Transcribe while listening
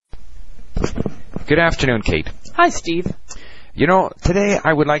Good afternoon, Kate. Hi, Steve. You know, today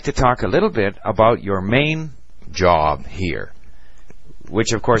I would like to talk a little bit about your main job here,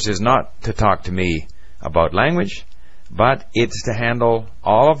 which of course is not to talk to me about language, but it's to handle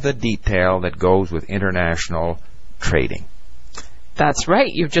all of the detail that goes with international trading. That's right.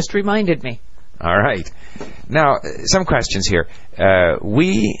 You've just reminded me. All right. Now, some questions here.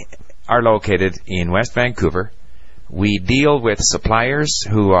 We are located in West Vancouver. We deal with suppliers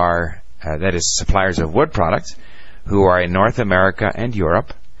who are, that is, suppliers of wood products, who are in North America and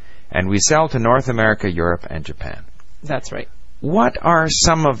Europe, and we sell to North America, Europe, and Japan. That's right. What are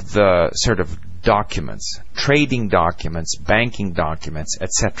some of the sort of documents, trading documents, banking documents,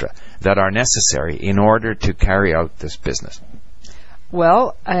 etc., that are necessary in order to carry out this business?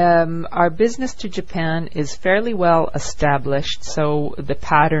 Well, our business to Japan is fairly well established, so the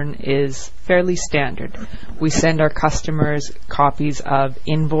pattern is fairly standard. We send our customers copies of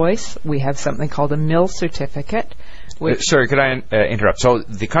invoice. We have something called a mill certificate. Sorry, could I interrupt? So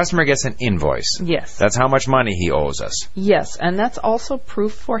the customer gets an invoice. Yes. That's how much money he owes us. Yes, and that's also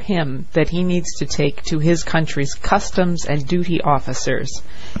proof for him that he needs to take to his country's customs and duty officers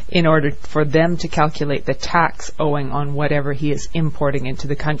in order for them to calculate the tax owing on whatever he is importing into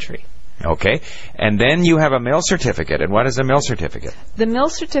the country. Okay. And then you have a mill certificate. And what is a mill certificate? The mill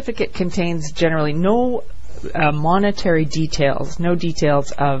certificate contains generally no monetary details, no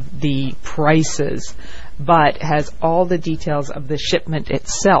details of the prices, but has all the details of the shipment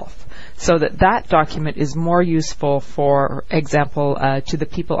itself, so that document is more useful, for example, to the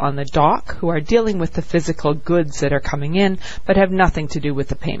people on the dock who are dealing with the physical goods that are coming in, but have nothing to do with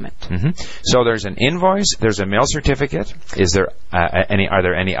the payment. Mm-hmm. So there's an invoice, there's a mill certificate. Is there are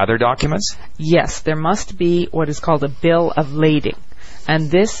there any other documents? Yes, there must be what is called a bill of lading.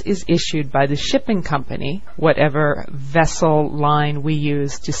 And this is issued by the shipping company, whatever vessel line we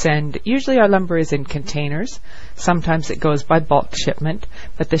use to send. Usually our lumber is in containers. Sometimes it goes by bulk shipment.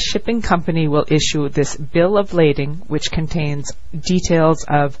 But the shipping company will issue this bill of lading, which contains details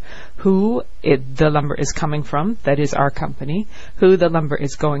of who the lumber is coming from, that is our company, who the lumber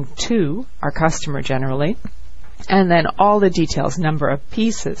is going to, our customer generally, and then all the details, number of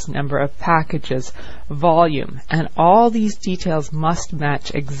pieces, number of packages, volume, and all these details must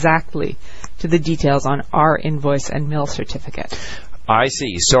match exactly to the details on our invoice and mill certificate. I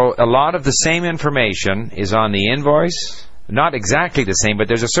see. So a lot of the same information is on the invoice. Not exactly the same, but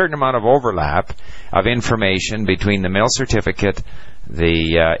there's a certain amount of overlap of information between the mill certificate,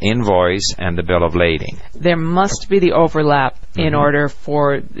 the invoice, and the bill of lading. There must be the overlap in order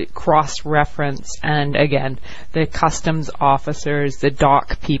for the cross-reference, and again, the customs officers, the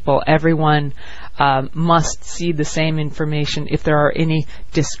dock people, everyone must see the same information. If there are any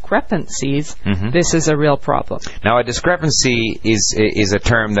discrepancies, this is a real problem. Now, a discrepancy is a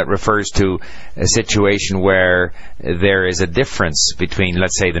term that refers to a situation where there is a difference between,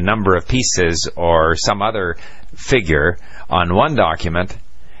 let's say, the number of pieces or some other figure on one document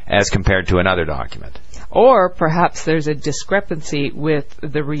as compared to another document. Or perhaps there's a discrepancy with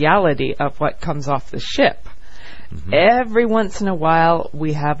the reality of what comes off the ship. Every once in a while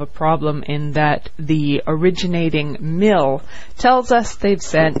we have a problem in that the originating mill tells us they've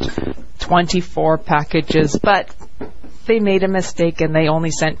sent 24 packages, but they made a mistake and they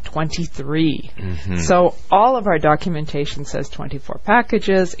only sent 23. So all of our documentation says 24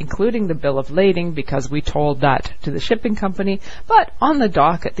 packages, including the bill of lading, because we told that to the shipping company, but on the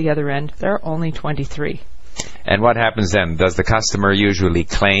dock at the other end there are only 23. And what happens then? Does the customer usually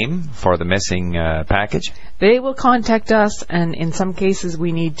claim for the missing package? They will contact us, and in some cases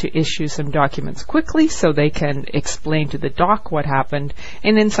we need to issue some documents quickly so they can explain to the dock what happened,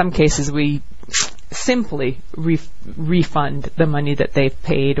 and in some cases we simply refund the money that they've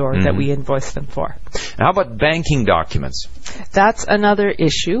paid or that we invoiced them for. How about banking documents? That's another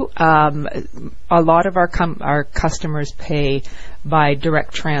issue. A lot of our customers pay by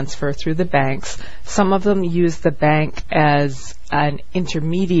direct transfer through the banks. Some of them use the bank as an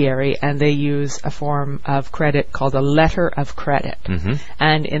intermediary, and they use a form of credit called a letter of credit.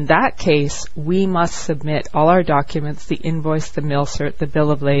 And in that case, we must submit all our documents, the invoice, the mill cert, the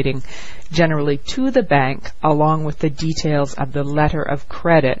bill of lading, generally to the bank, along with the details of the letter of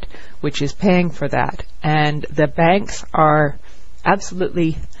credit, which is paying for that. And the banks are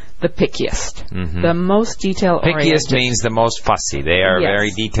absolutely the pickiest, the most detail-oriented. Pickiest means the most fussy. They are very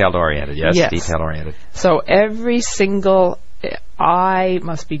detail-oriented. Yes, detail-oriented. So every single I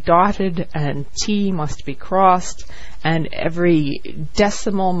must be dotted and T must be crossed, and every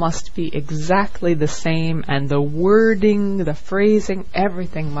decimal must be exactly the same, and the wording, the phrasing,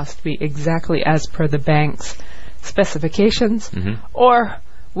 everything must be exactly as per the bank's specifications, or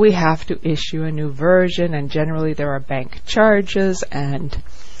we have to issue a new version, and generally there are bank charges, and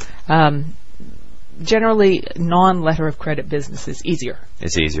generally non-letter of credit business is easier.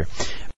 It's easier.